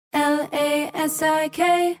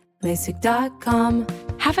LASIK, LASIK.com.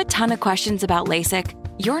 Have a ton of questions about LASIK?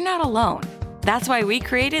 You're not alone. That's why we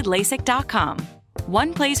created LASIK.com.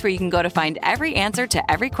 One place where you can go to find every answer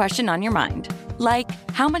to every question on your mind. Like,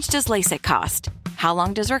 how much does LASIK cost? How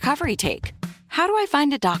long does recovery take? How do I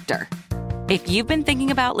find a doctor? If you've been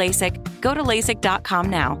thinking about LASIK, go to LASIK.com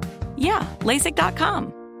now. Yeah,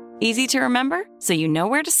 LASIK.com. Easy to remember, so you know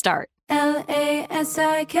where to start.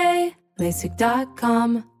 LASIK,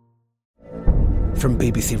 LASIK.com. From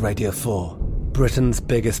BBC Radio 4, Britain's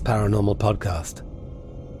biggest paranormal podcast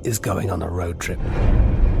is going on a road trip.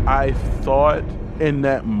 I thought in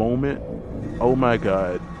that moment, oh my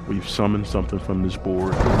God, we've summoned something from this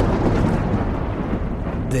board.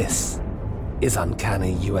 This is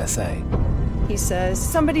Uncanny USA. He says,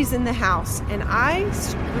 somebody's in the house, and I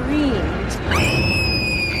screamed.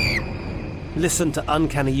 Listen to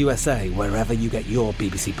Uncanny USA wherever you get your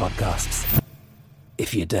BBC podcasts,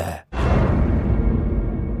 if you dare.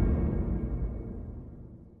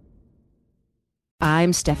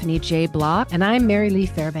 I'm Stephanie J. Block. And I'm Mary Lee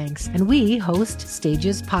Fairbanks. And we host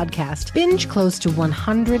Stages Podcast. Binge close to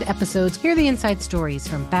 100 episodes. Hear the inside stories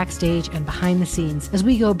from backstage and behind the scenes as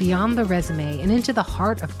we go beyond the resume and into the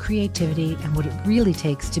heart of creativity and what it really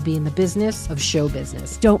takes to be in the business of show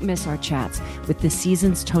business. Don't miss our chats with this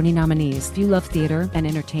season's Tony nominees. If you love theater and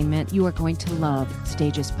entertainment, you are going to love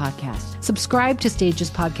Stages Podcast. Subscribe to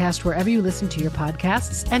Stages Podcast wherever you listen to your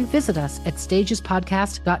podcasts and visit us at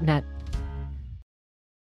stagespodcast.net.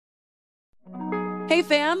 Hey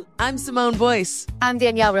fam, I'm Simone Boyce. I'm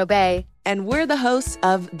Danielle Robay. And we're the hosts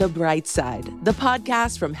of The Bright Side, the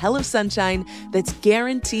podcast from Hello Sunshine that's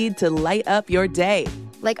guaranteed to light up your day.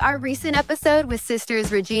 Like our recent episode with sisters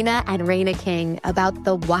Regina and Raina King about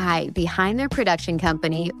the why behind their production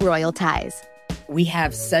company, Royal Ties. We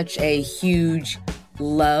have such a huge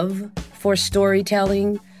love for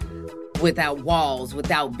storytelling without walls,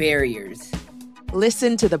 without barriers.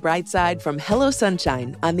 Listen to The Bright Side from Hello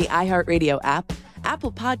Sunshine on the iHeartRadio app,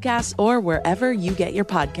 Apple Podcasts, or wherever you get your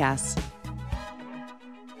podcasts.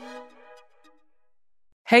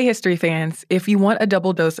 Hey, history fans. If you want a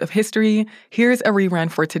double dose of history, here's a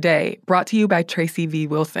rerun for today, brought to you by Tracy V.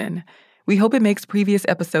 Wilson. We hope it makes previous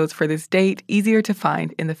episodes for this date easier to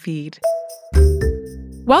find in the feed.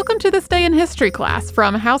 Welcome to This Day in History class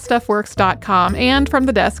from HowStuffWorks.com and from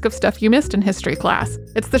the desk of Stuff You Missed in History class.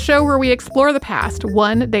 It's the show where we explore the past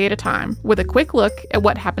one day at a time with a quick look at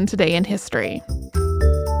what happened today in history.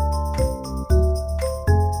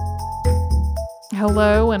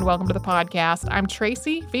 Hello and welcome to the podcast. I'm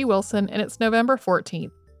Tracy V. Wilson and it's November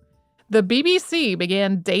 14th. The BBC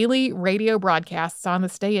began daily radio broadcasts on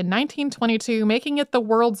this day in 1922, making it the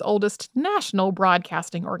world's oldest national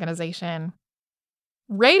broadcasting organization.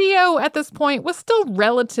 Radio at this point was still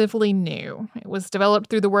relatively new. It was developed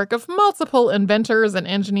through the work of multiple inventors and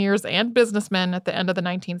engineers and businessmen at the end of the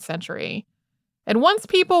 19th century. And once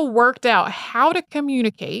people worked out how to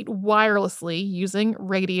communicate wirelessly using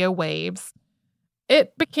radio waves,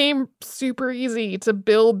 it became super easy to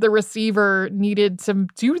build the receiver needed to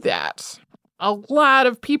do that. A lot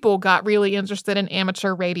of people got really interested in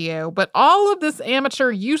amateur radio, but all of this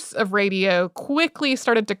amateur use of radio quickly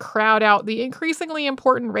started to crowd out the increasingly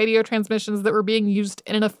important radio transmissions that were being used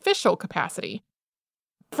in an official capacity.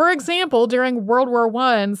 For example, during World War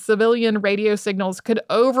I, civilian radio signals could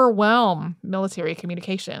overwhelm military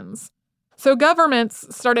communications. So governments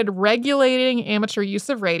started regulating amateur use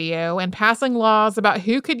of radio and passing laws about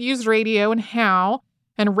who could use radio and how,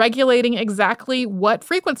 and regulating exactly what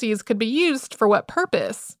frequencies could be used for what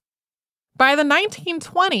purpose. By the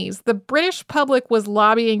 1920s, the British public was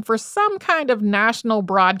lobbying for some kind of national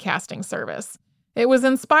broadcasting service. It was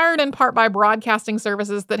inspired in part by broadcasting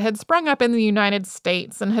services that had sprung up in the United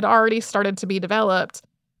States and had already started to be developed.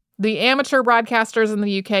 The amateur broadcasters in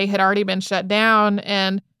the UK had already been shut down,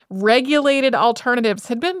 and regulated alternatives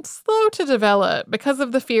had been slow to develop because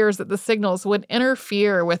of the fears that the signals would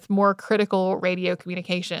interfere with more critical radio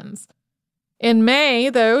communications. In May,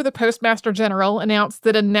 though, the Postmaster General announced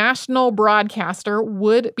that a national broadcaster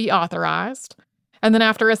would be authorized. And then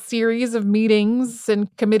after a series of meetings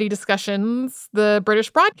and committee discussions, the British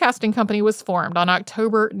Broadcasting Company was formed on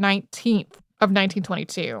October 19th of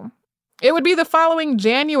 1922. It would be the following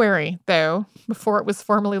January, though, before it was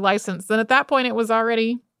formally licensed. And at that point, it was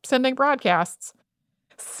already sending broadcasts.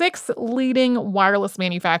 6 leading wireless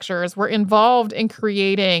manufacturers were involved in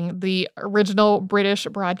creating the original British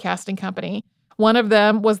Broadcasting Company. One of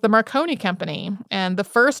them was the Marconi Company, and the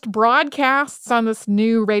first broadcasts on this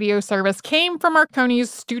new radio service came from Marconi's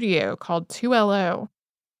studio called 2LO.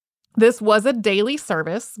 This was a daily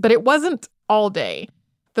service, but it wasn't all day.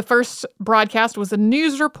 The first broadcast was a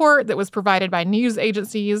news report that was provided by news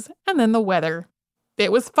agencies, and then the weather.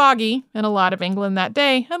 It was foggy in a lot of England that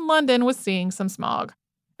day, and London was seeing some smog.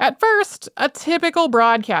 At first, a typical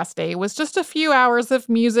broadcast day was just a few hours of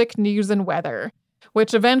music, news, and weather,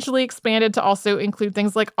 which eventually expanded to also include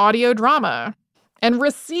things like audio drama. And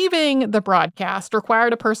receiving the broadcast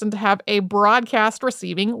required a person to have a broadcast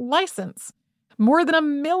receiving license. More than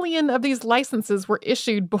 1 million of these licenses were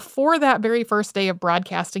issued before that very first day of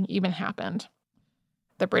broadcasting even happened.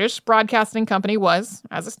 The British Broadcasting Company was,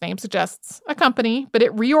 as its name suggests, a company, but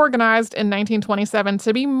it reorganized in 1927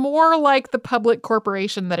 to be more like the public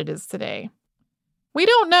corporation that it is today. We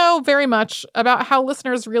don't know very much about how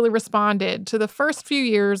listeners really responded to the first few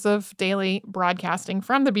years of daily broadcasting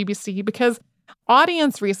from the BBC because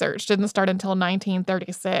audience research didn't start until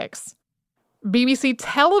 1936. BBC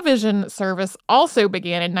television service also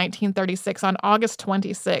began in 1936 on August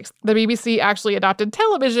 26th. The BBC actually adopted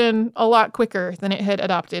television a lot quicker than it had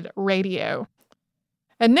adopted radio.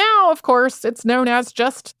 And now, of course, it's known as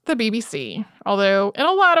just the BBC, although in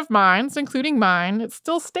a lot of minds, including mine, it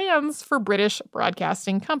still stands for British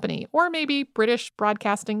Broadcasting Company, or maybe British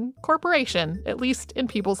Broadcasting Corporation, at least in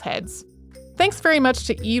people's heads. Thanks very much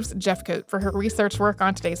to Eves Jeffcoat for her research work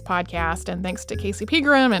on today's podcast, and thanks to Casey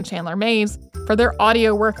Pegram and Chandler Mays for their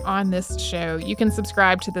audio work on this show. You can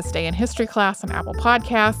subscribe to This Day in History class on Apple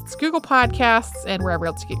Podcasts, Google Podcasts, and wherever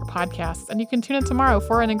else you get your podcasts. And you can tune in tomorrow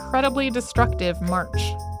for an incredibly destructive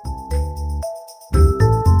march.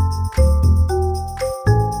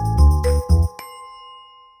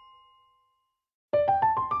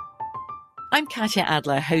 I'm Katya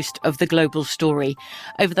Adler, host of The Global Story.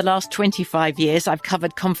 Over the last 25 years, I've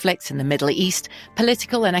covered conflicts in the Middle East,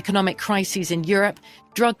 political and economic crises in Europe,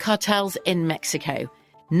 drug cartels in Mexico.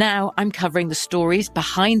 Now I'm covering the stories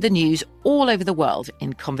behind the news all over the world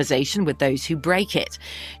in conversation with those who break it.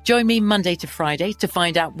 Join me Monday to Friday to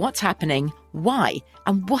find out what's happening, why,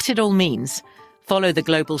 and what it all means. Follow The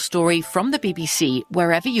Global Story from the BBC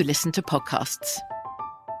wherever you listen to podcasts.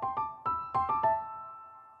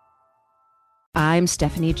 I'm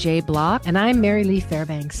Stephanie J. Block. And I'm Mary Lee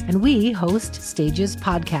Fairbanks, and we host Stages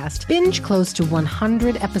Podcast. Binge close to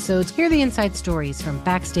 100 episodes. Hear the inside stories from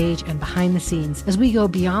backstage and behind the scenes as we go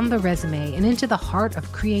beyond the resume and into the heart of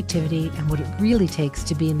creativity and what it really takes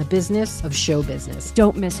to be in the business of show business.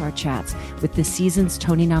 Don't miss our chats with this season's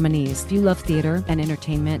Tony nominees. If you love theater and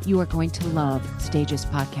entertainment, you are going to love Stages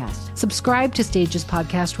Podcast. Subscribe to Stages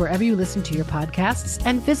Podcast wherever you listen to your podcasts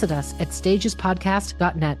and visit us at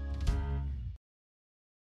stagespodcast.net.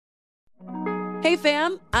 Hey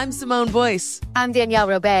fam, I'm Simone Boyce. I'm Danielle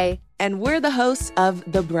Robay. And we're the hosts of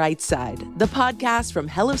The Bright Side, the podcast from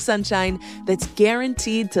Hello Sunshine that's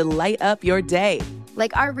guaranteed to light up your day.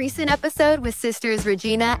 Like our recent episode with sisters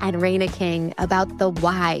Regina and Raina King about the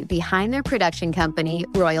why behind their production company,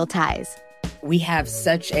 Royal Ties. We have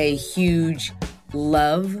such a huge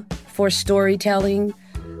love for storytelling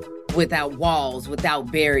without walls,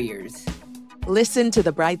 without barriers. Listen to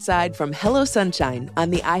The Bright Side from Hello Sunshine on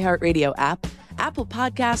the iHeartRadio app, Apple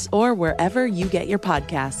Podcasts, or wherever you get your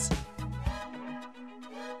podcasts.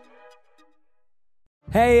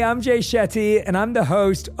 Hey, I'm Jay Shetty, and I'm the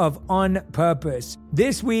host of On Purpose.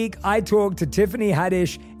 This week, I talked to Tiffany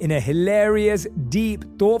Haddish in a hilarious, deep,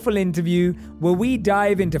 thoughtful interview where we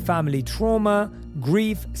dive into family trauma,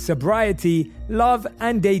 grief, sobriety, love,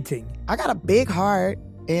 and dating. I got a big heart,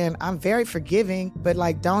 and I'm very forgiving, but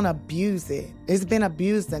don't abuse it. It's been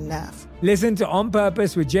abused enough. Listen to On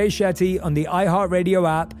Purpose with Jay Shetty on the iHeartRadio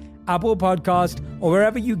app, Apple Podcast, or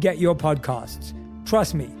wherever you get your podcasts.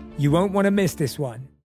 Trust me, you won't want to miss this one.